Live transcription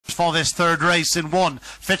for this third race in 1,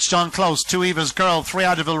 FITZJOHN CLOSE, 2, EVAS GIRL, 3,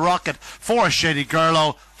 ADRAVILLE ROCKET, 4, SHADY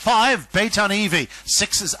GIRLO, 5, BAYTOWN EVIE,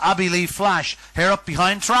 6 is ABBYLEA FLASH. Here up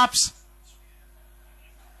behind traps.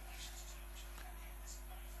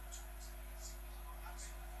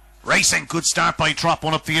 Racing, good start by Trop,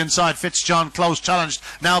 1 up the inside. FITZJOHN CLOSE challenged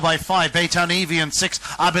now by 5, BAYTOWN EVIE, and 6,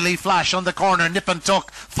 ABBYLEA FLASH on the corner. Nip and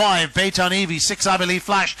tuck, 5, BAYTOWN EVIE, 6, ABBYLEA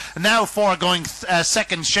FLASH. Now 4 going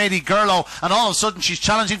second, SHADY GIRLO, and all of a sudden she's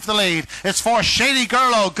challenging for the lead. It's 4, SHADY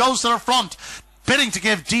GIRLO goes to the front, bidding to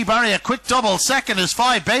give D. Barry a quick double. Second is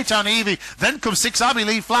 5, BAYTOWN EVIE. Then comes 6,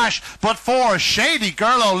 ABBYLEA FLASH. But 4, SHADY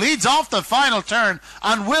GIRLO leads off the final turn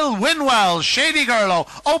and will win well. SHADY GIRLO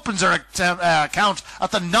opens her account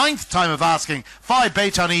at the 9th time of asking. 5,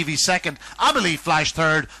 BAYTOWN EVIE second, ABBYLEA FLASH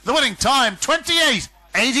third. The winning time,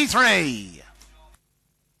 28:83.